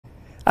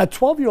A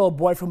 12-year-old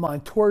boy from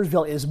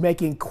Montoursville is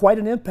making quite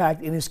an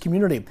impact in his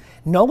community.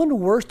 Nolan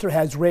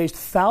has raised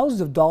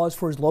thousands of dollars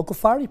for his local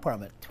fire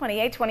department.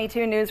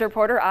 2822 News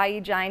reporter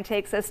PAHomepage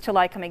takes us to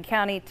Lycoming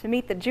County to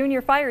meet the junior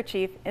fire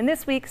chief in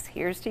this week's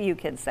Here's to You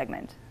Kids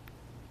segment.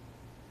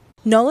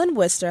 Nolan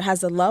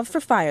has a love for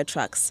fire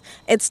trucks.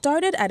 It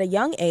started at a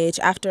young age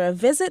after a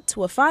visit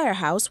to a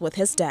firehouse with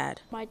his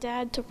dad. My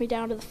dad took me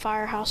down to the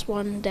firehouse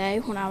one day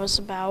when I was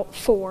about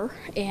 4,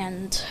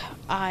 and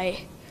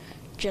I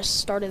just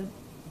started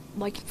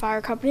liking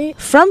fire company.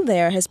 From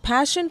there, his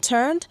passion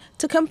turned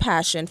to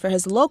compassion for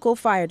his local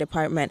fire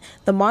department,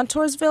 the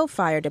Montoursville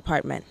Fire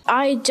Department.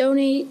 I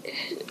donate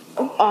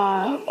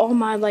all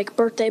my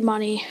birthday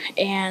money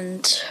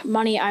and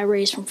money I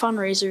raise from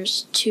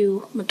fundraisers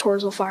to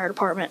Montoursville Fire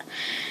Department,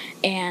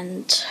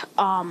 and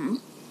I'm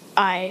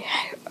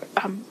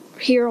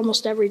here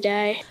almost every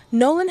day.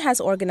 Nolan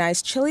has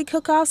organized chili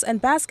cook-offs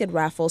and basket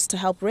raffles to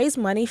help raise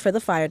money for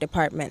the fire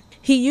department.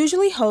 He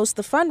usually hosts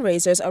the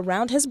fundraisers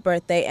around his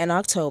birthday in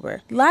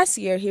October. Last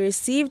year, he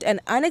received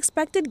an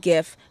unexpected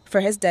gift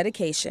for his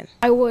dedication.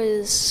 I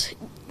was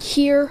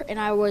here and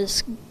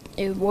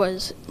it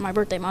was my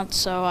birthday month,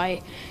 so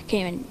I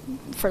came in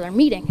for their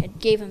meeting and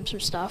gave him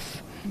some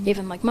stuff, gave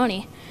him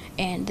money,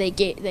 and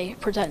they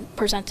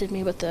presented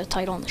me with the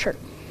title and the shirt.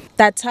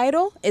 That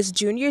title is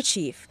Junior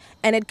Chief,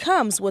 and it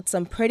comes with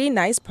some pretty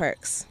nice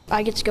perks.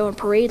 I get to go in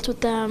parades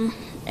with them,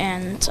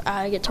 and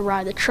I get to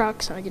ride the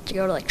trucks, and I get to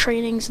go to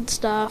trainings and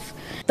stuff.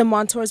 The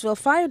Montoursville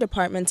Fire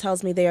Department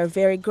tells me they are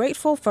very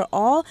grateful for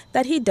all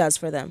that he does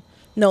for them.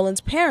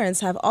 Nolan's parents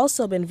have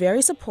also been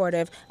very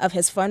supportive of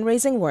his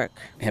fundraising work.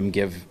 Him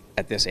give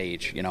at this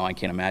age, I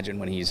can't imagine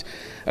when he's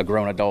a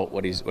grown adult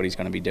what he's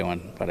going to be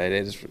doing. But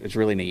it's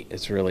really neat.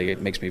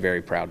 It makes me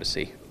very proud to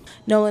see.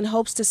 Nolan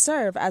hopes to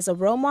serve as a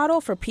role model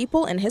for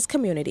people in his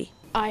community.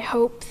 I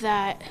hope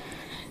that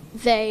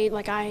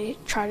I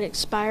try to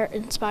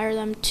inspire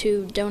them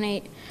to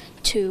donate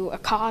to a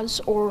cause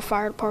or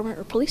fire department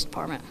or police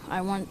department. I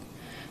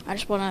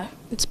just want to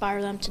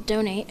inspire them to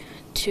donate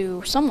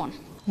to someone.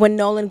 When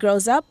Nolan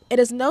grows up, it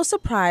is no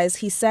surprise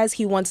he says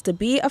he wants to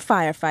be a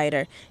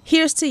firefighter.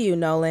 Here's to you,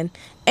 Nolan.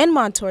 In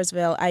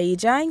Montoursville,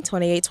 PAHomepage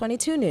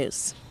 2822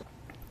 News.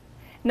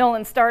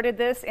 Nolan started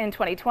this in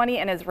 2020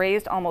 and has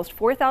raised almost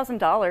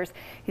 $4,000.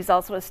 He's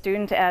also a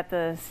student at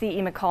the C.E.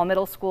 McCall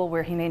Middle School,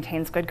 where he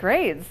maintains good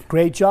grades.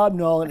 Great job,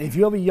 Nolan. If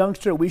you have a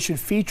youngster we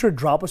should feature,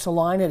 drop us a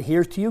line at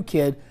Here's to You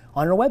Kid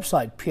on our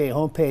website,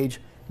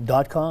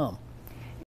 PAHomepage.com.